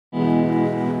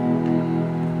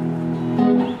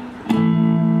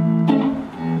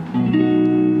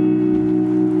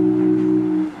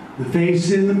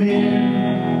face in the mirror,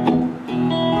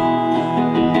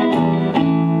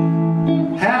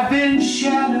 half in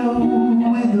shadow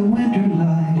with the winter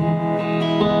light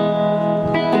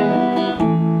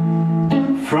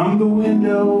from the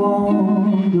window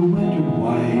on the winter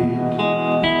white.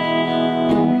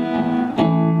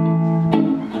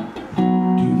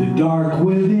 To the dark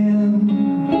within,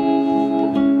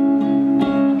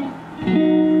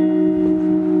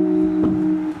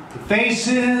 the face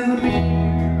in the mirror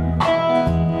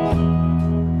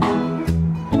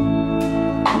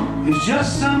is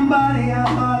just somebody I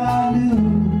thought I knew,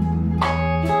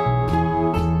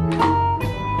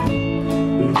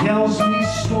 who tells me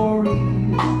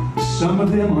stories, some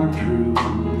of them are true,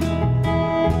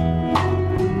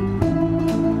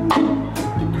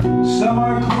 some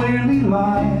are clearly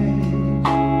lies.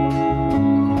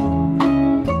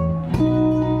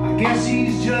 I guess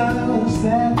he's just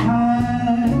that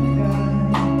kind of guy.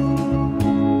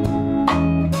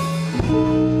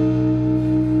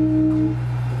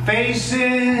 Face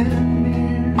in the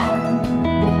mirror,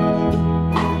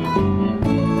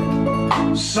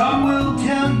 some will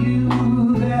tell you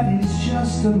that he's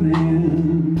just a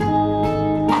man,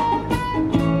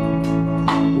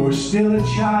 or still a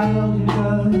child who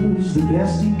does the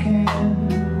best he can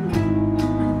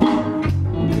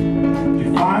to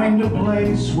find a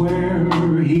place where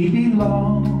he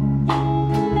belongs,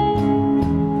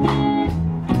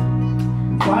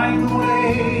 find the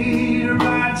way to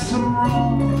right some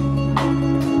wrong.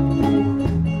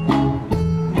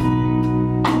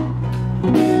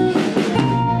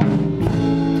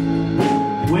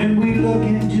 When we look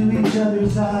into each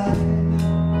other's eyes,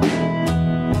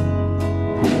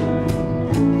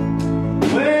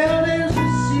 well, there's a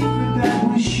secret that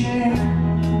we share.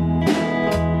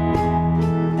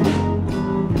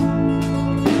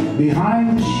 Behind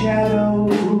the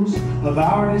shadows of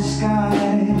our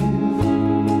disguise,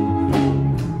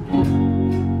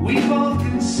 we both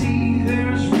can see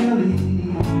there's really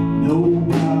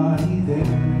nobody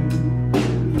there.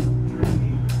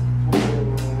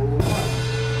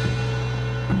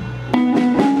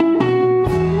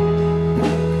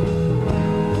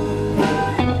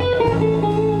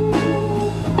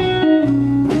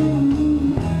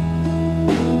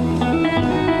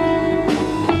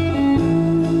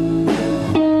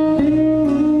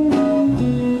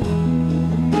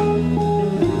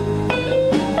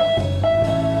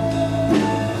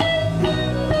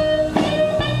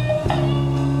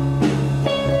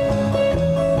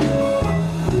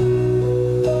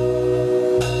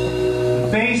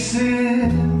 Face in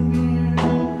the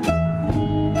mirror,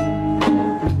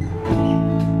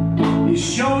 he's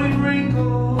showing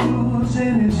wrinkles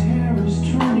and his hair is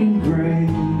turning gray,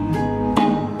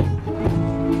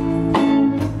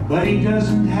 but he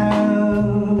doesn't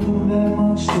have that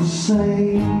much to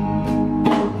say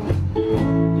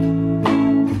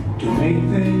to make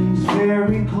things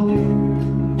very clear.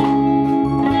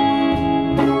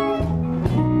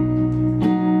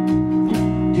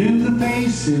 To the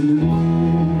face in the mirror,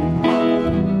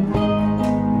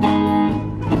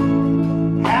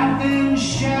 half in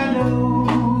shadow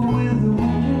with the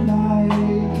winter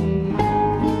light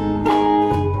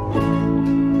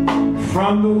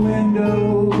from the window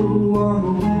on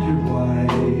the winter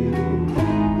white,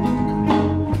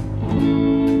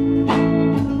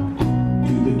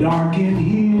 to the dark in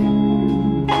here,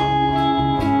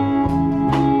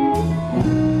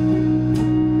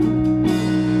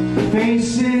 the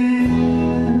face in